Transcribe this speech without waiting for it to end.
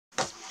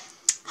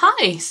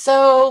Hi!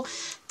 So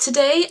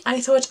today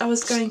I thought I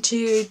was going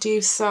to do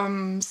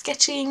some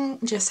sketching,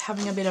 just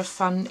having a bit of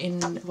fun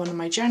in one of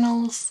my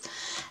journals.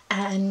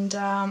 And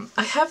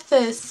I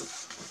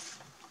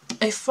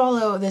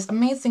follow this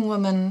amazing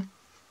woman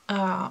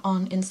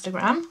on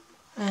Instagram,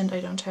 and I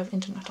don't have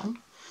internet on.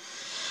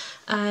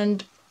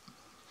 And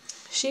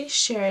she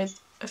shared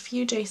a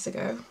few days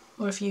ago,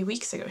 or a few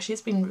weeks ago,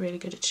 she's been really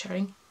good at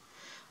sharing,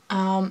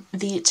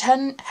 the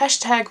 10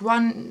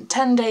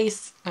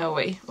 days, oh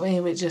wait,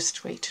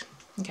 just wait,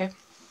 okay.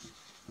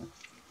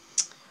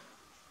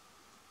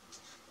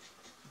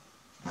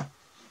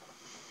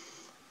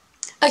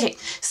 Okay,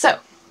 so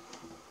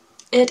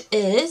it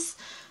is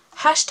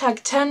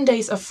hashtag 10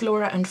 days of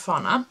flora and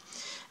fauna,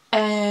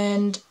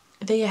 and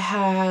they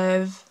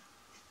have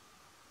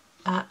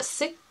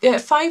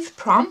 5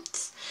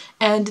 prompts,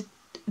 and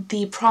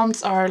the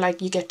prompts are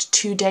like you get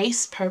 2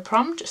 days per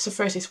prompt. So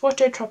first is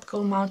water,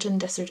 tropical, mountain,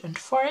 desert and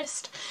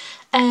forest,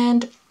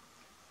 and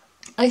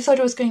I thought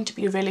it was going to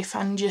be really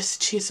fun just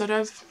to sort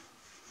of,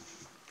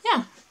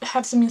 yeah,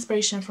 have some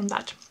inspiration from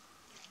that.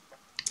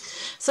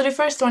 So the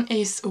first one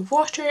is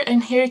water,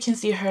 and here you can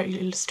see her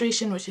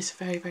illustration, which is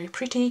very, very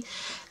pretty.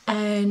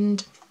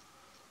 And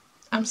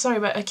I'm sorry,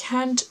 but I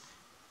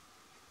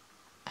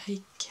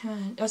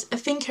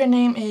think her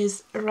name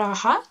is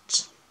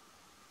Rahat.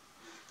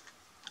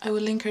 I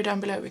will link her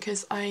down below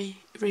because I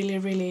really,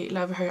 really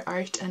love her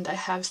art, and I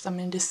have some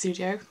in the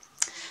studio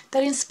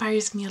that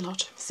inspires me a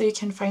lot, so you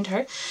can find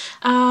her.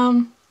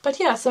 But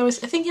yeah, so I was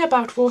thinking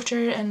about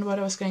water and what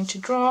I was going to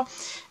draw,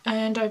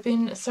 and I've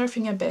been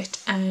surfing a bit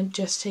and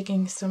just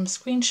taking some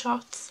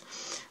screenshots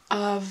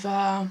of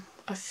a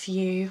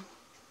few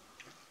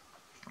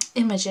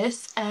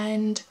images,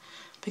 and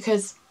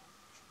because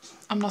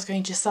I'm not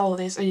going to sell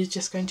this, it's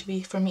just going to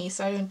be for me,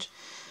 so I don't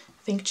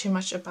think too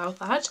much about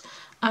that.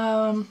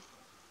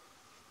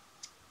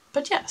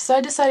 But yeah, so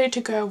I decided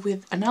to go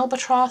with an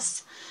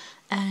albatross,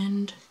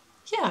 and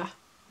yeah,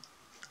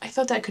 I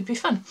thought that could be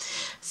fun.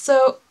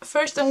 So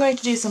first I'm going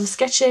to do some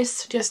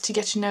sketches just to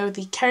get to know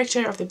the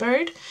character of the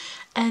bird,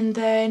 and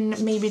then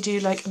maybe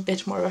do like a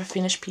bit more of a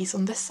finished piece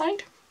on this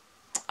side.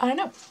 I don't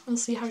know, we'll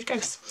see how it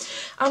goes.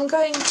 I'm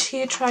going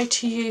to try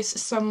to use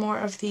some more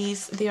of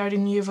these. They are the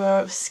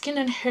Nuvo Skin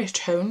and Hair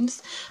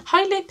Tones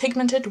highly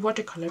pigmented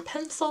watercolor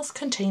pencils,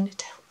 contain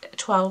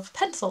 12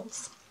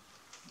 pencils.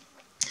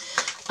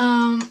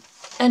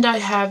 And I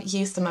have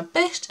used them a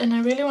bit, and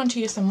I really want to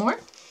use them more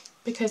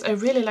because I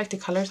really like the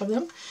colors of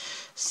them.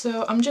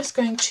 So I'm just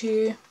going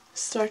to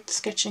start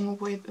sketching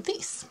with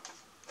these.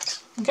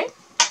 Okay.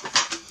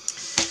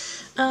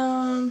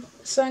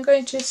 So I'm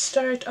going to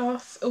start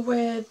off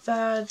with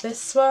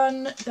this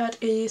one that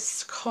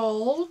is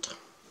called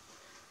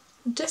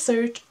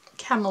Desert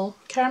Camel.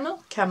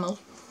 Camel.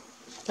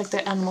 Like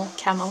the animal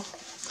camel.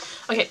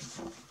 Okay.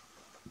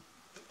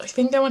 I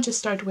think I want to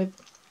start with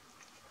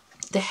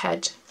the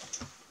head.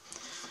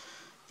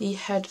 The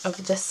head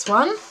of this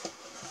one.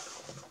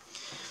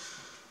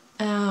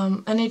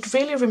 And it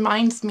really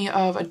reminds me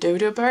of a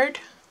dodo bird.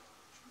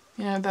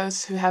 You know,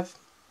 those who have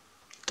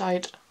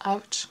died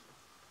out.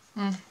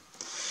 And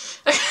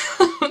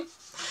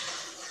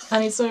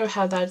it sort of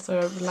had that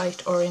sort of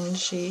light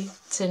orangey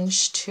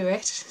tinge to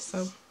it,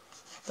 so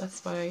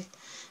that's why I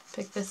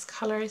picked this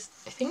colour, I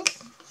think.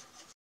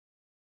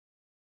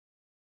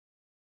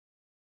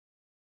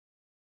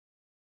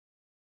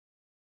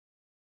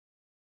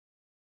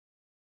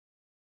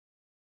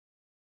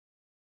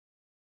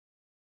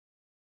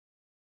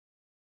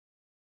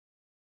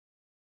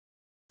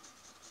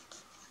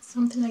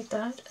 Something like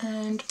that.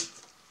 And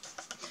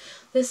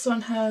this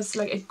one has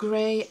like a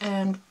grey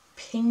and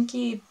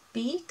pinky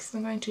beak, so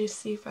I'm going to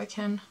see if I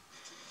can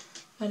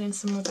add in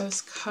some of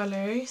those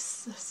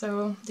colours.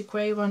 So the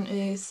grey one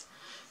is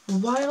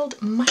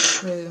Wild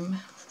Mushroom.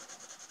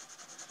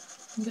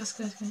 I'm just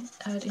going to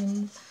add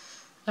in,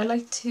 I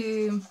like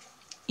to,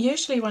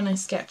 usually when I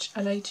sketch,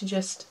 I like to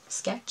just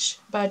sketch,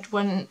 but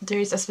when there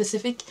is a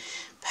specific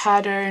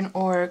pattern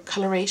or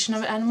coloration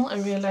of an animal, I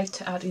really like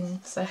to add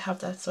in, so I have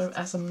that sort of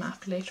as a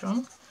map later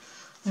on.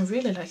 I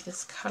really like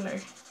this colour,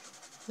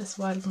 this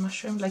Wild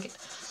Mushroom, like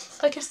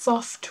a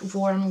soft,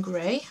 warm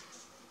grey.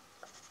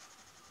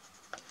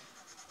 I'm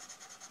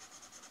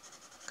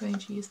going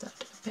to use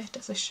that a bit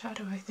as a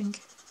shadow, I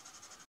think.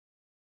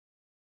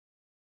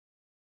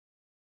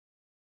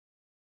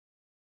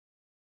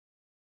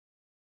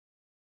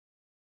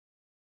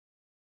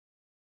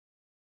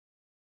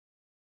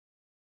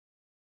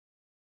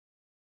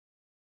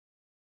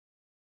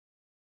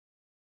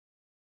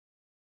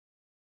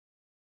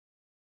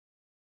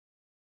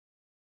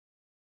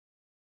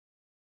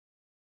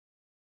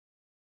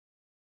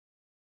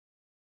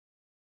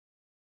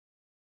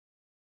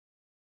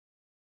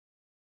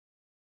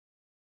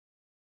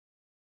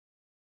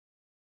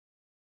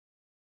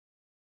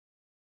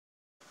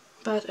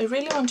 But I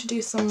really want to do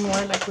some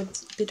more like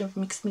with a bit of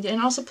mixed media,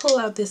 and also pull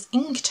out this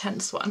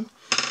Inktense one.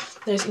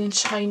 There's in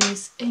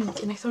Chinese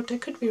ink, and I thought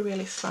that could be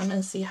really fun,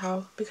 and see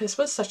how, because it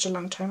was such a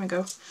long time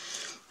ago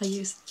I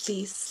used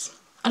these.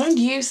 I don't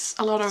use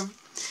a lot of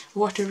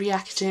water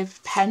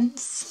reactive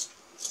pens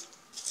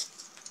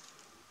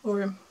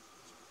or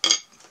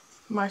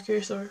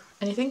markers or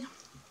anything.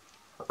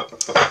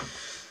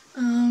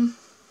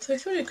 So I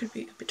thought it could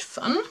be a bit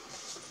fun,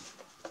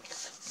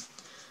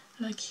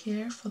 like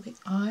here for the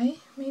eye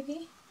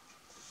maybe.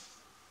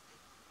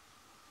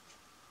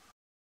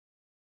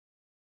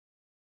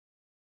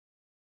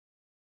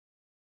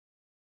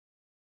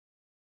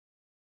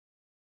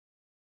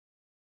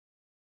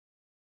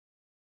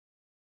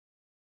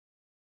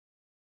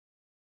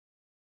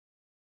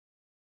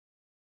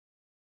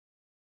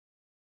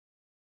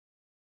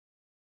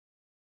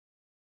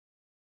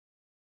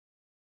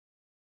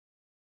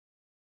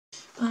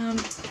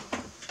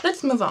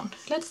 Let's move on.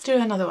 Let's do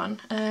another one,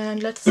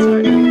 and let's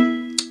start.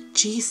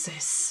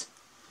 Jesus.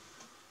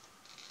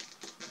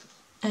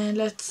 And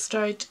let's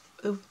start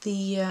with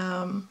the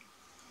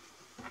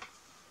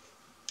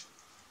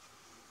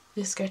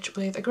sketch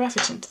with a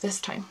graphite this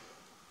time.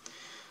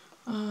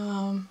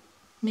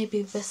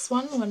 Maybe this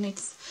one when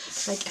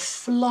it's like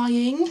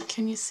flying.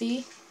 Can you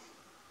see?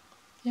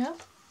 Yeah.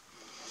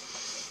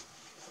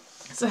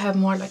 So I have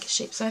more like a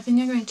shape. So I think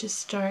I'm going to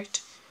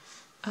start.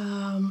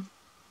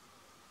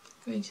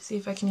 Going to see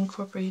if I can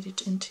incorporate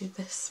it into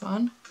this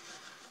one.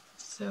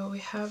 So we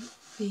have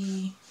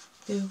the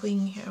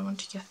wing here. I want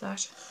to get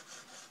that.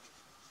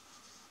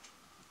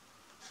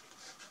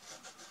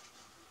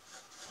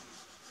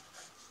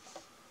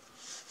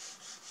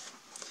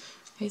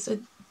 Okay, so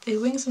the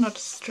wings are not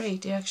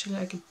straight, they're actually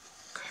like a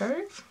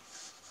curve,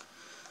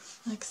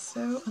 like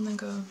so, and then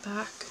going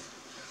back.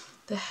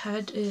 The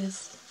head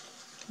is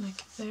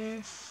like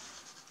there,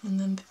 and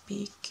then the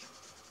beak.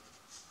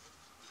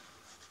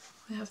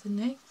 We have the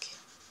neck,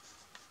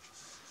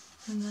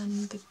 and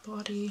then the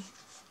body.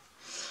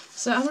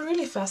 So I'm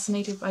really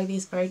fascinated by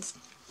these birds.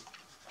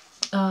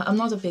 I'm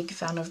not a big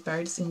fan of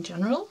birds in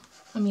general.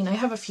 I mean, I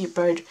have a few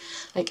bird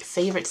like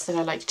favorites that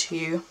I like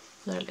to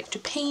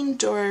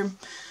paint, or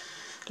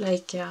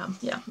like yeah,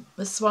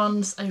 the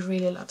swans. I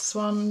really love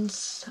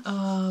swans,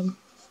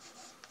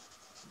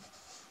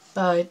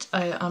 but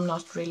I'm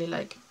not really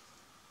like,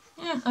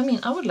 yeah, I mean,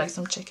 I would like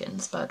some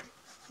chickens, but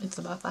it's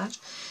about that.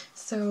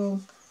 So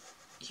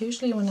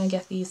usually when I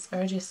get these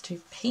urges to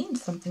paint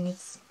something,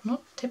 it's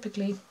not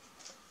typically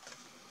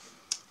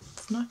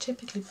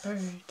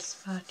birds,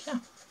 but yeah.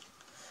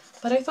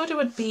 But I thought it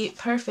would be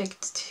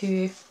perfect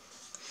to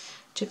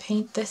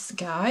paint this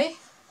guy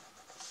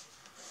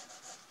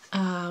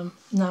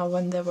now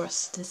when there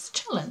was this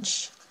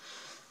challenge.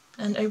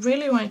 And I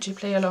really wanted to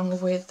play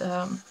along with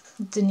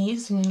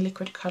Denise in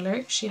liquid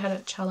color. She had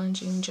a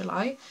challenge in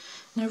July,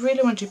 and I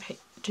really wanted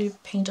to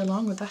paint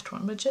along with that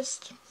one, but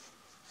just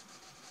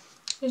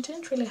it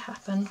didn't really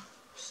happen.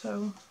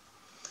 So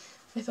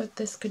I thought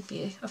this could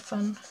be a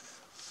fun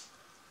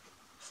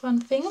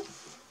thing.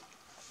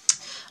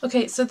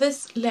 Okay, so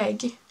this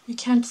leg you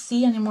can't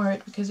see anymore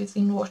because it's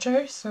in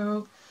water,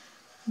 so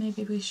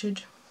maybe we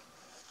should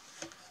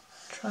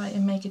try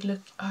and make it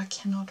look. Oh, I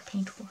cannot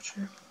paint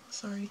water,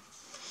 sorry.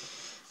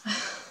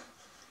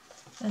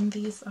 And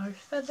these are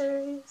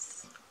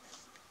feathers.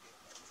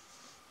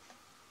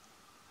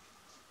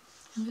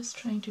 I'm just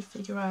trying to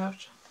figure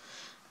out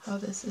how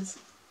this is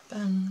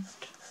bent.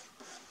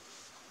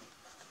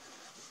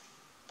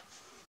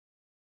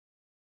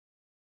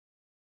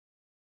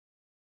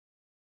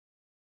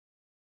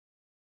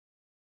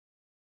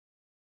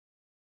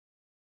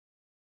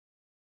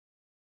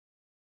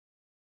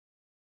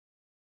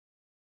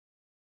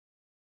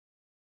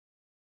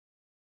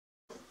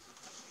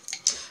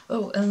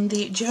 Oh, and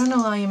the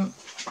journal I'm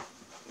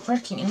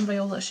working in,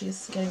 Viola,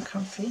 she's getting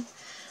comfy.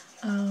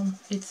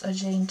 It's a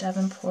Jane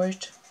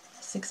Davenport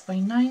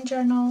 6x9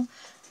 journal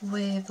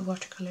with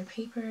watercolor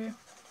paper,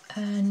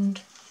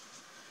 and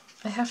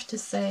I have to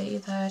say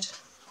that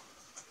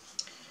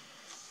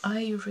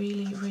I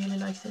really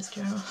like this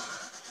journal.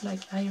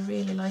 Like, I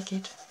really like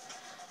it.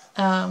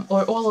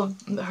 Or all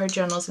of her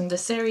journals in the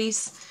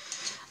series.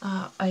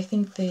 I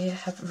think they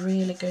have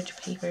really good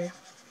paper,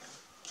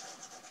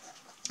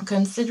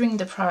 considering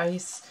the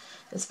price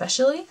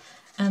especially,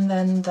 and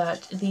then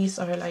that these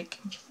are like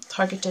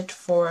targeted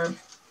for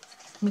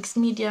mixed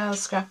media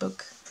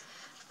scrapbookers.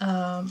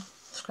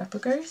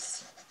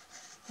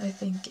 I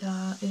think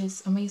it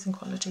is amazing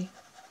quality.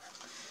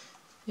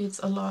 It's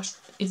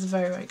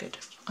very good.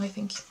 I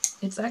think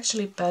it's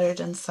actually better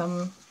than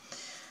some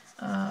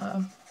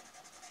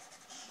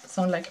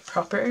like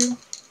proper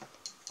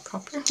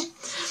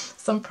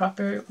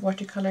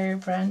watercolor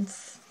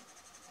brands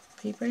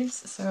papers.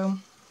 So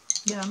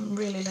yeah, I'm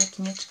really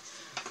liking it.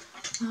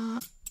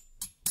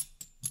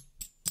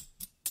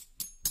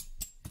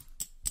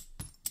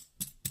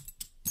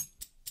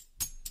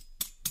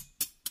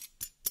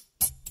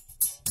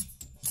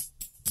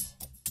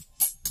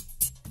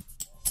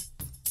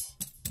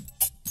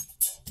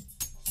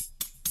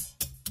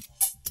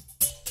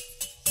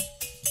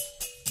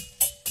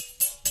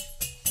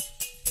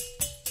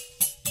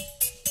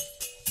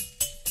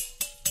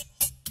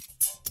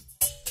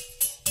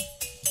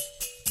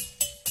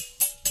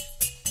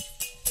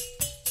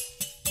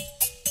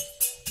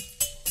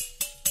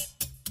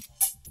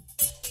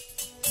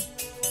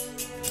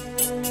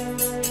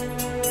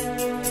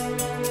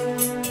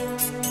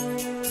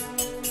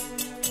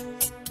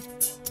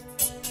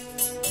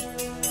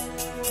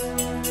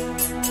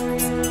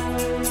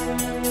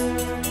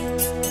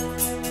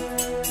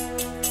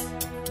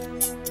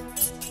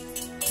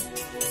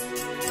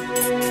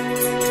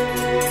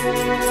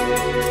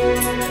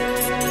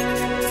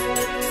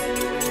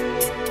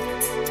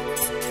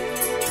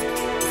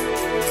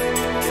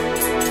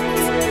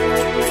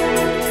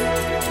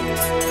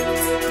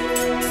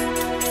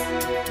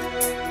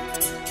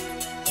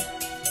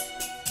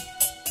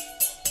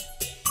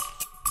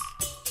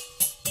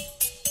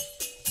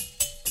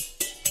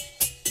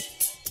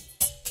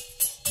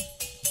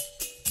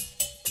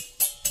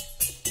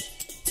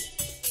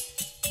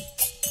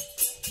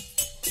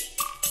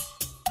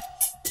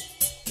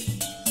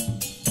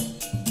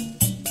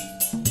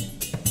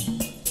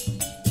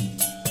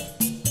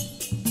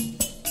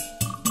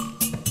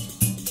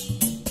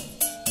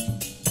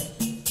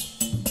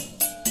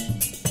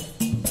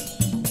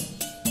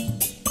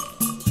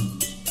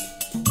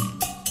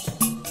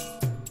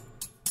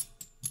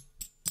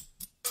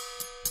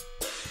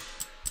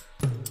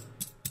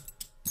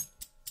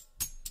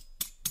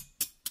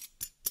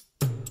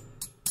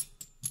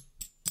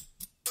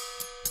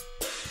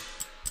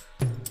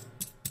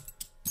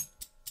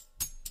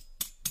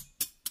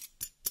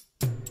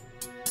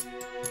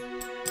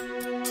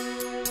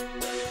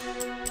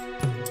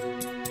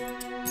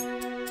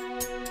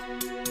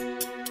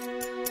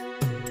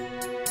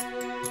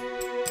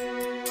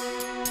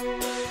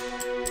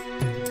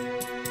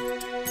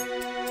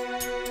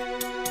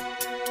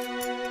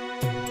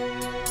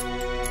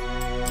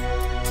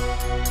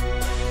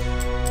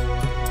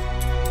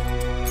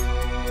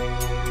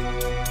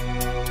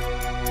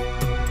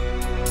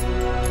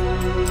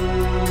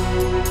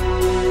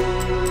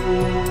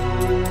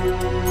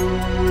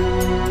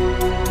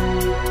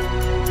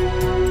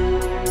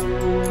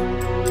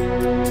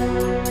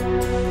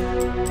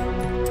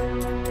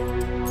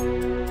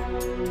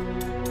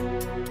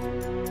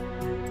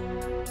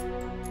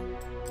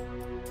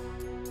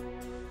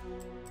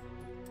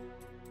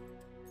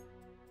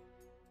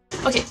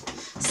 Okay,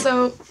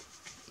 so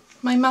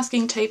my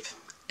masking tape,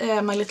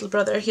 my little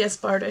brother, he has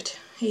borrowed it.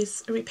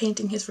 He's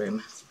repainting his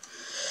room.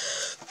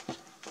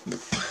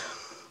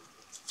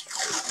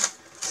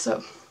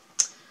 So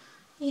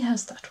he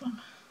has that one.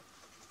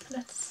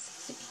 Let's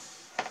see.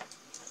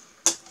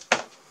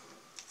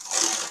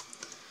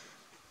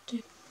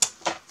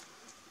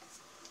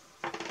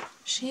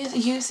 She is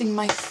using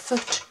my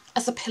foot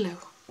as a pillow.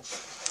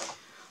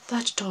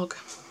 That dog.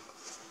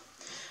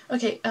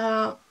 Okay,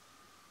 a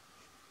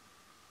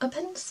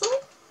pencil.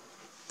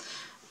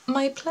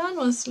 My plan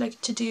was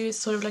like to do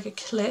sort of like a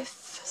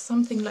cliff,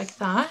 something like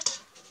that.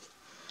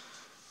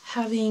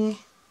 Having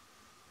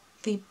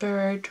the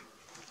bird.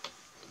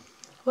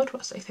 What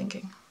was I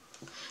thinking?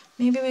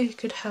 Maybe we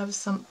could have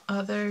some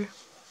other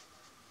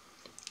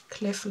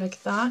cliff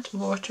like that,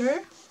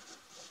 water,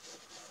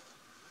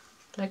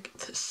 like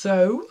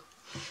so.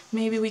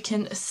 Maybe we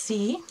can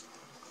see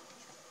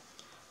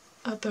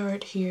a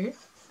bird here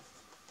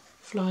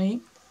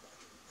flying,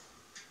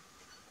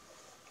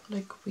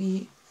 like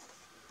we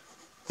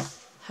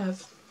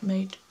have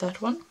made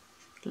that one.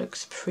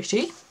 Looks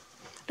pretty,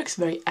 looks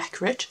very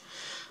accurate.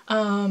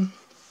 And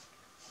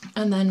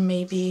then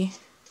maybe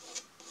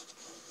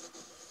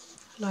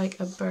like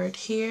a bird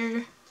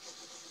here.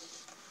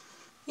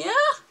 Yeah.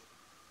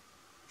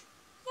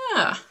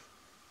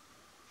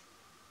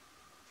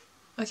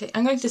 Okay,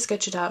 I'm going to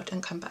sketch it out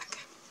and come back.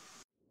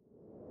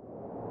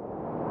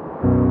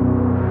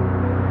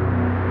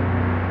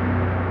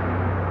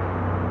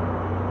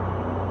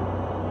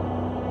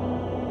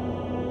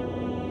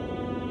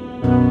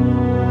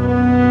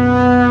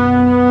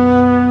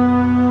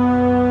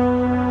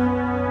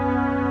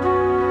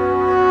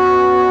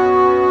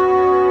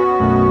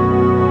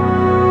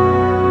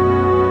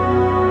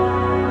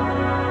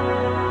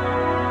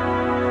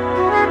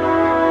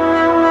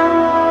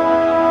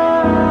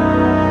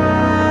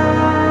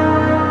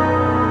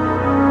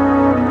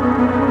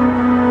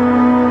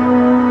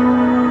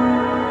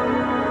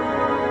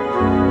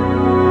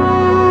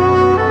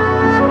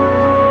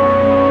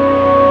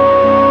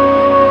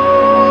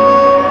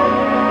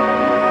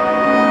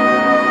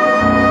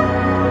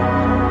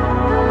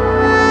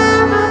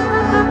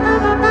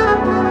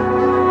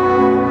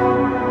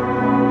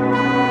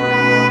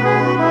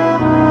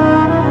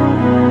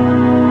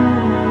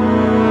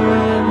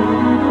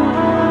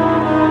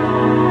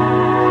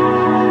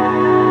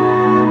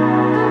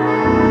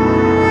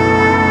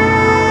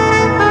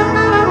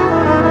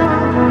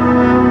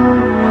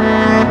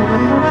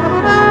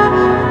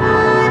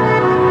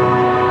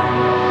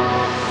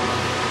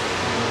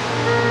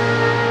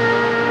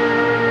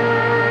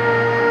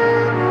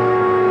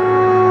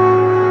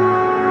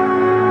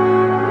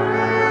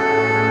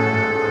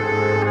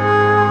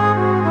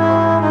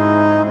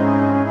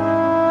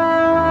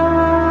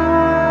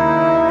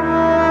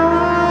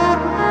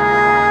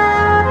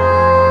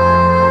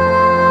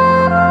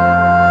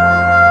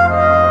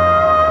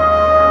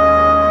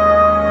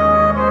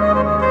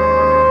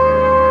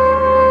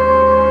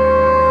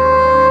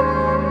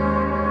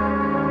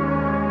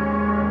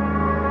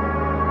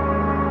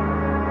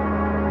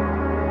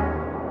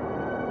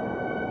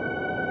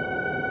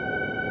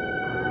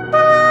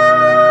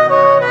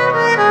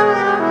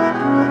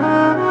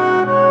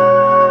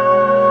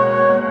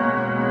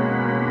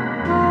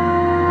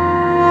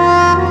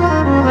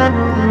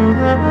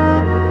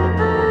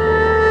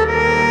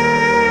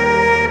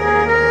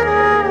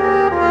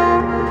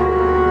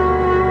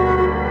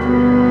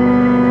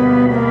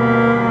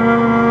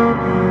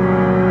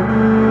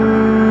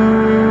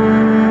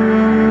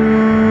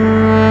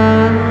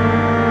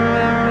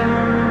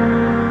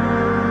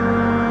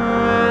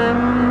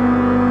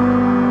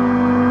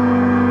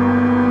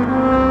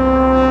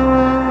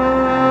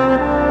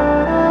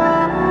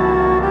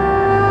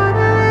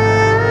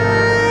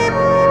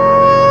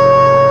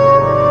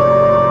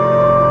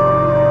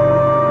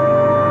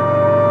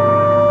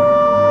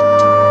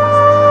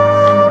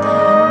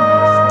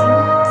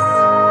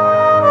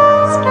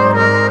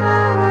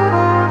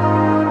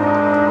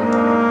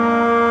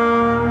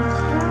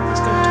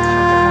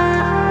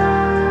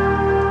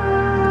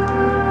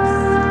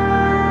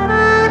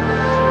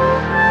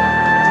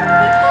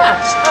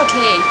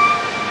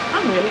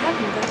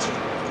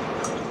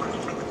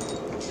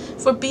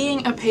 For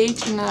being a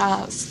page in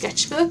a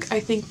sketchbook, I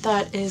think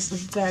that is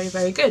very,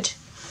 very good.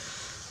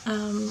 I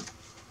don't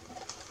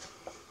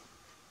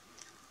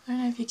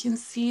know if you can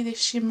see the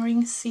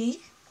shimmering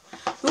sea.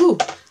 Ooh,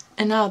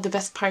 and now the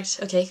best part,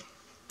 okay.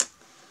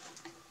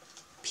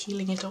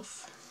 Peeling it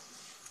off.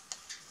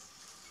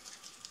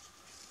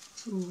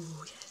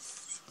 Ooh,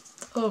 yes.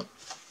 Oh,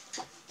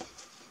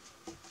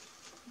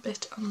 a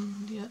bit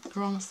on the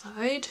wrong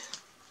side.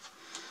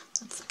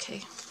 That's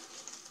okay.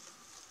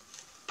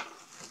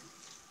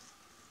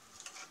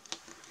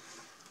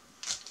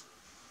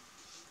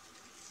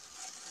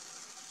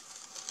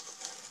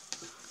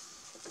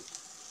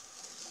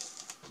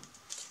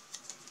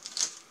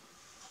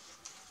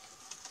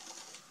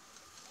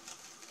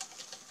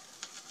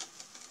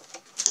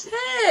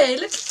 Hey,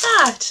 look at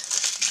that!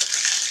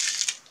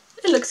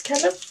 It looks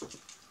kind of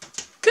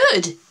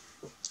good,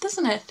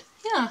 doesn't it?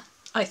 Yeah,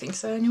 I think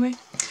so anyway.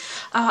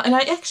 And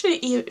I actually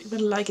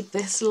even like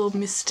this little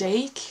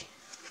mistake,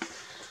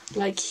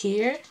 like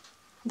here,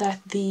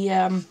 that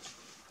the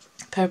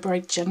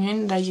Purple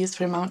Genuine that I used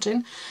for the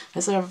mountain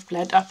has sort of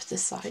bled up the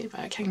side,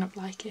 but I kind of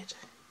like it.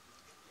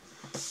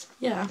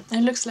 Yeah,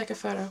 and it looks like a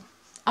photo.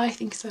 I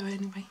think so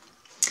anyway.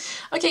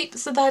 Okay,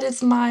 so that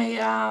is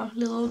my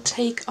little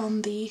take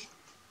on the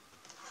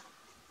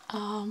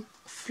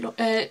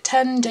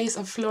 10 days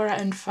of Flora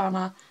and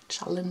Fauna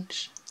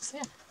challenge. So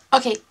yeah.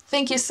 Okay,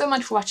 thank you so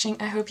much for watching.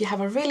 I hope you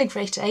have a really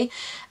great day,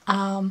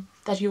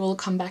 that you will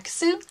come back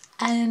soon,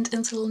 and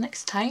until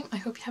next time, I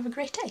hope you have a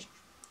great day.